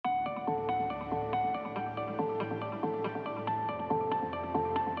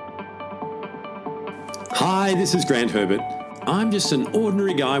Hi, this is Grant Herbert. I'm just an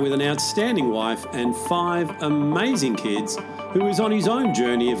ordinary guy with an outstanding wife and 5 amazing kids who is on his own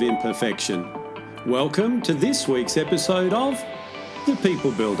journey of imperfection. Welcome to this week's episode of The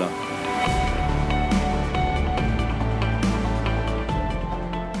People Builder.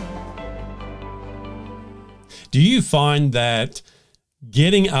 Do you find that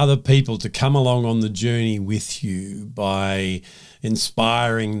getting other people to come along on the journey with you by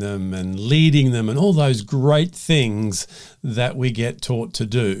inspiring them and leading them and all those great things that we get taught to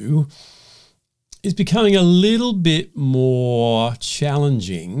do is becoming a little bit more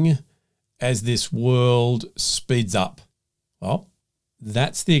challenging as this world speeds up? Well,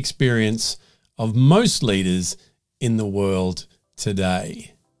 that's the experience of most leaders in the world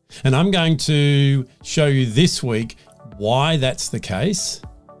today. And I'm going to show you this week why that's the case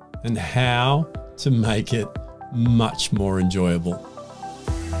and how to make it much more enjoyable.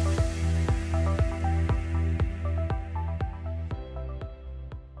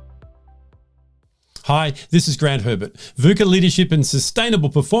 Hi, this is Grant Herbert, VUCA Leadership and Sustainable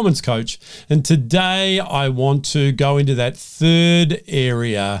Performance Coach, and today I want to go into that third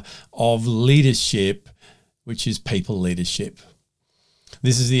area of leadership, which is people leadership.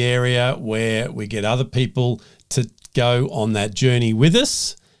 This is the area where we get other people to go on that journey with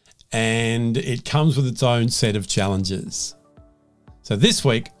us, and it comes with its own set of challenges. So this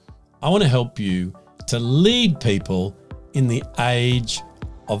week, I want to help you to lead people in the age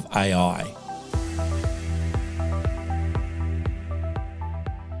of AI.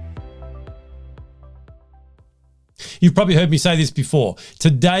 You've probably heard me say this before.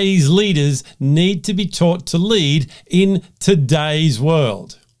 Today's leaders need to be taught to lead in today's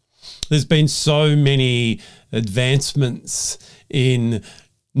world. There's been so many advancements in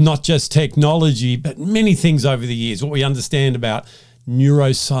not just technology, but many things over the years. What we understand about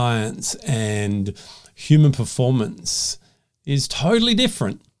neuroscience and human performance is totally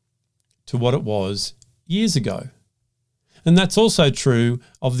different to what it was years ago. And that's also true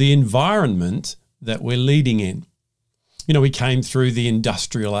of the environment that we're leading in. You know, we came through the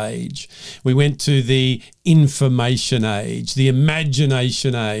industrial age. We went to the information age, the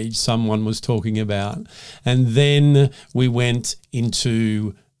imagination age someone was talking about. And then we went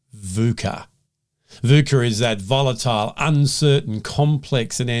into VUCA. VUCA is that volatile, uncertain,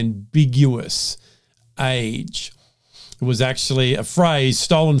 complex, and ambiguous age. It was actually a phrase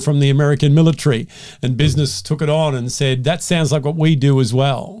stolen from the American military, and business took it on and said, that sounds like what we do as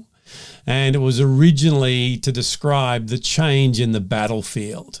well. And it was originally to describe the change in the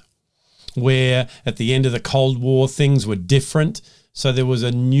battlefield, where at the end of the Cold War, things were different. So there was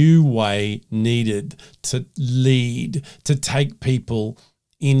a new way needed to lead, to take people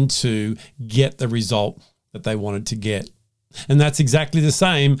into get the result that they wanted to get. And that's exactly the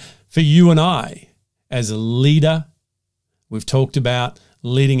same for you and I. As a leader, we've talked about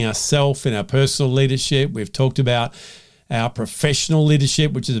leading ourselves in our personal leadership. We've talked about our professional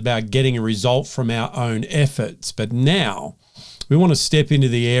leadership, which is about getting a result from our own efforts. But now we want to step into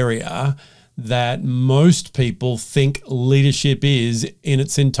the area that most people think leadership is in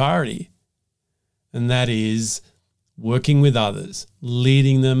its entirety. And that is working with others,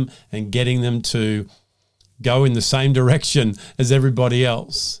 leading them and getting them to go in the same direction as everybody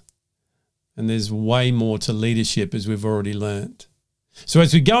else. And there's way more to leadership, as we've already learned. So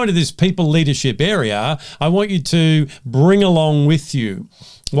as we go into this people leadership area, I want you to bring along with you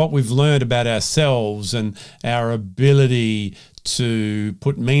what we've learned about ourselves and our ability to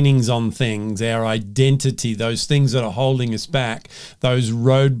put meanings on things, our identity, those things that are holding us back, those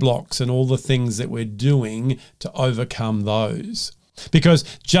roadblocks and all the things that we're doing to overcome those. Because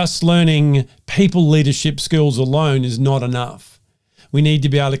just learning people leadership skills alone is not enough. We need to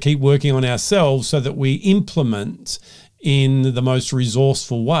be able to keep working on ourselves so that we implement in the most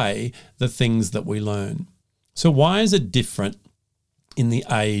resourceful way the things that we learn. So why is it different in the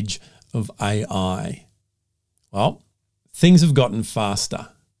age of AI? Well, things have gotten faster.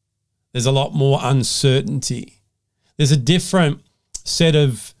 There's a lot more uncertainty. There's a different set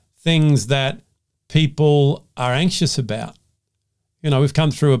of things that people are anxious about. You know, we've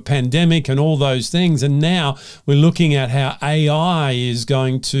come through a pandemic and all those things, and now we're looking at how AI is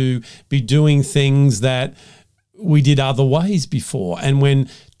going to be doing things that we did other ways before. And when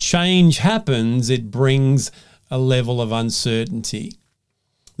change happens, it brings a level of uncertainty.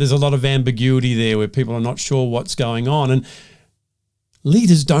 There's a lot of ambiguity there where people are not sure what's going on. And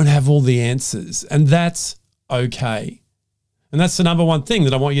leaders don't have all the answers, and that's okay. And that's the number one thing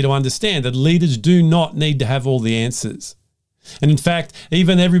that I want you to understand, that leaders do not need to have all the answers. And in fact,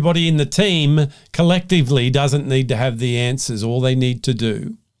 even everybody in the team collectively doesn't need to have the answers. All they need to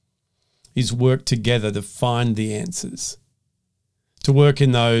do is work together to find the answers, to work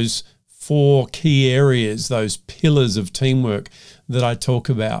in those 4 key areas, those pillars of teamwork that I talk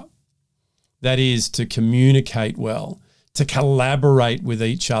about. That is to communicate well, to collaborate with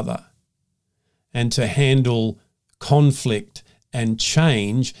each other, and to handle conflict and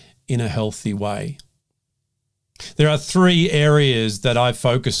change in a healthy way. There are 3 areas that I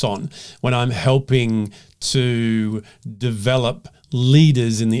focus on when I'm helping to develop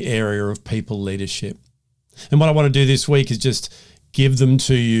leaders in the area of people leadership. And what I want to do this week is just give them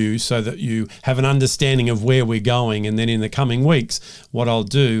to you so that you have an understanding of where we're going. And then in the coming weeks, what I'll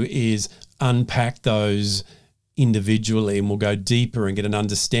do is unpack those individually, and we'll go deeper and get an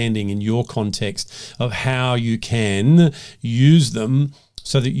understanding in your context of how you can use them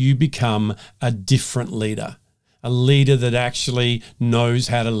so that you become a different leader, a leader that actually knows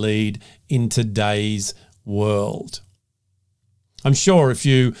how to lead in today's world. I'm sure if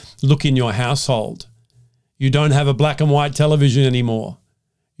you look in your household, you don't have a black and white television anymore.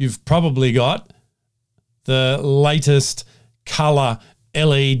 You've probably got the latest color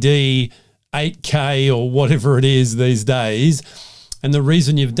LED 8K or whatever it is these days. And the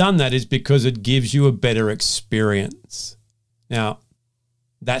reason you've done that is because it gives you a better experience. Now,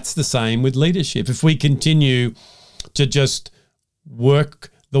 that's the same with leadership. If we continue to just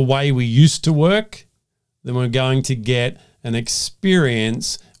work the way we used to work, then we're going to get an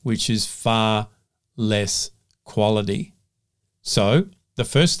experience which is far less quality. So the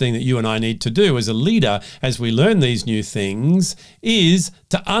first thing that you and I need to do as a leader, as we learn these new things, is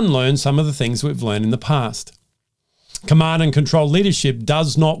to unlearn some of the things we've learned in the past. Command and control leadership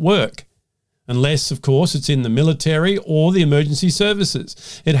does not work unless, of course, it's in the military or the emergency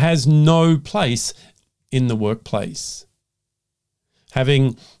services. It has no place in the workplace.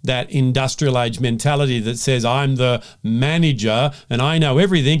 Having that industrial age mentality that says, I'm the manager and I know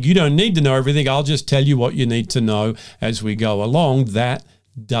everything, you don't need to know everything, I'll just tell you what you need to know as we go along, that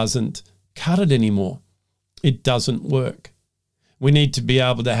doesn't cut it anymore. It doesn't work. We need to be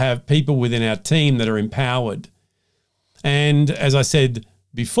able to have people within our team that are empowered. And as I said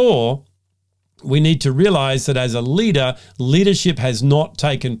before, we need to realize that as a leader, leadership has not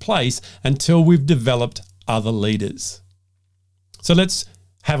taken place until we've developed other leaders. So let's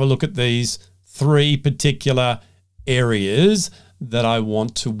have a look at these 3 particular areas that I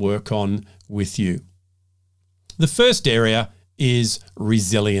want to work on with you. The first area is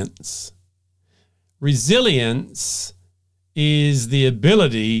resilience. Resilience is the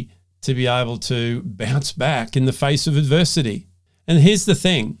ability to be able to bounce back in the face of adversity. And here's the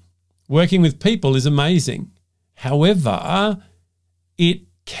thing, working with people is amazing. However, it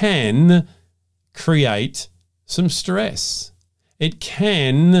can create some stress. It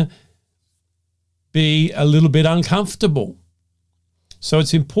can be a little bit uncomfortable. So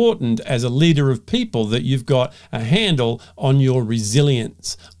it's important as a leader of people that you've got a handle on your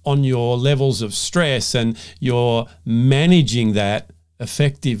resilience, on your levels of stress, and you're managing that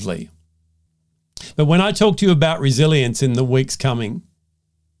effectively. But when I talk to you about resilience in the weeks coming,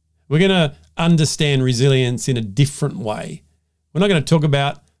 we're going to understand resilience in a different way. We're not going to talk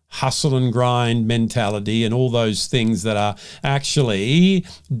about hustle and grind mentality and all those things that are actually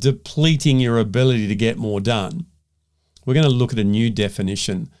depleting your ability to get more done. We're going to look at a new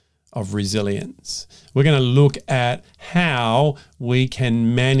definition of resilience. We're going to look at how we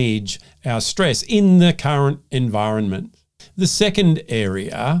can manage our stress in the current environment. The second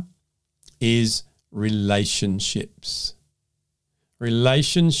area is relationships.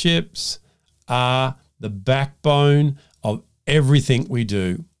 Relationships are the backbone of everything we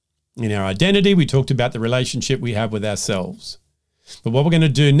do. In our identity, we talked about the relationship we have with ourselves. But what we're going to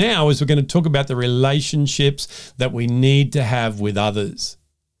do now is we're going to talk about the relationships that we need to have with others,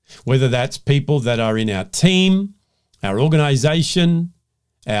 whether that's people that are in our team, our organization,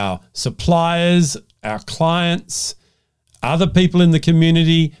 our suppliers, our clients, other people in the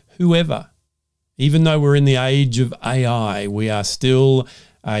community, whoever. Even though we're in the age of AI, we are still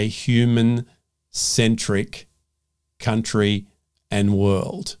a human-centric country and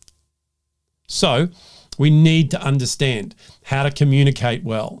world. So we need to understand how to communicate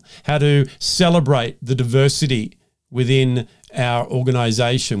well, how to celebrate the diversity within our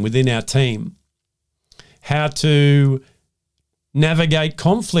organization, within our team, how to navigate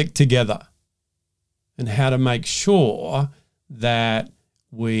conflict together, and how to make sure that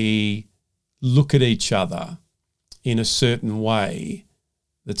we look at each other in a certain way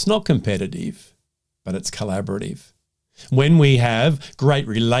that's not competitive, but it's collaborative. When we have great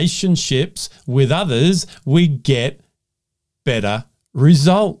relationships with others, we get better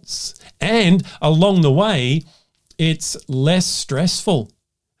results. And along the way, it's less stressful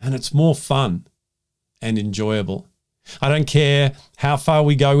and it's more fun and enjoyable. I don't care how far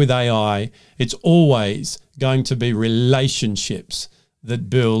we go with AI, it's always going to be relationships that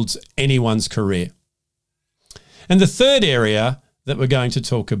builds anyone's career. And the third area that we're going to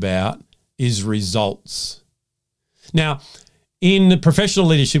talk about is results. Now, in professional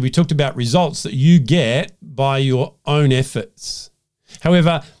leadership, we talked about results that you get by your own efforts.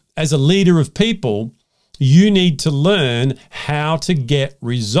 However, as a leader of people, you need to learn how to get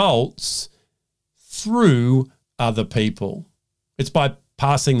results through other people. It's by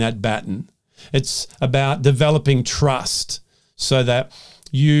passing that baton. It's about developing trust so that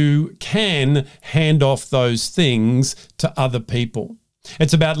you can hand off those things to other people.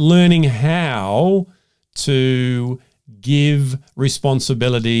 It's about learning how to give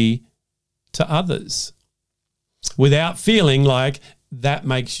responsibility to others without feeling like that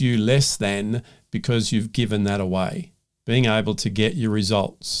makes you less than because you've given that away. Being able to get your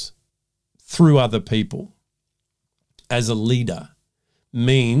results through other people as a leader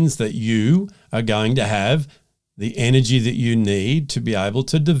means that you are going to have the energy that you need to be able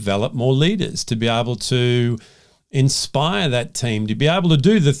to develop more leaders, to be able to inspire that team, to be able to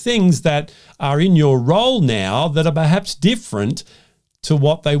do the things that are in your role now that are perhaps different to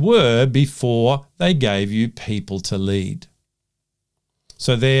what they were before they gave you people to lead.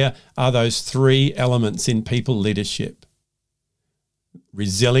 So there are those three elements in people leadership: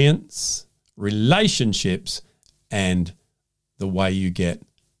 resilience, relationships, and the way you get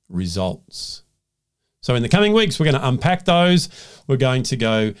results. So in the coming weeks, we're going to unpack those. We're going to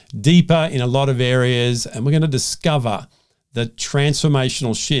go deeper in a lot of areas, and we're going to discover the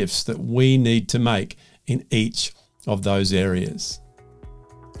transformational shifts that we need to make in each of those areas.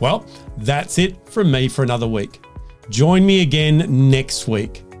 Well, that's it from me for another week. Join me again next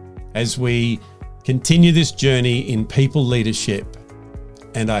week as we continue this journey in people leadership,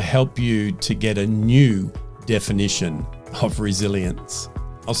 and I help you to get a new definition of resilience.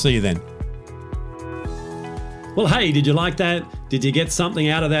 I'll see you then. Well, hey, did you like that? Did you get something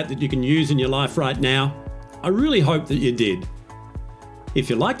out of that you can use in your life right now? I really hope that you did. If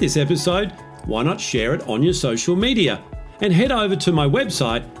you like this episode, why not share it on your social media and head over to my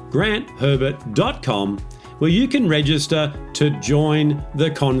website, grantherbert.com, where you can register to join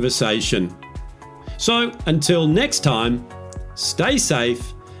the conversation. So until next time, stay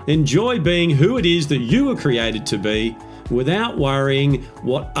safe, enjoy being who it is that you were created to be without worrying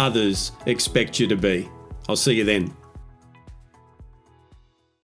what others expect you to be. I'll see you then.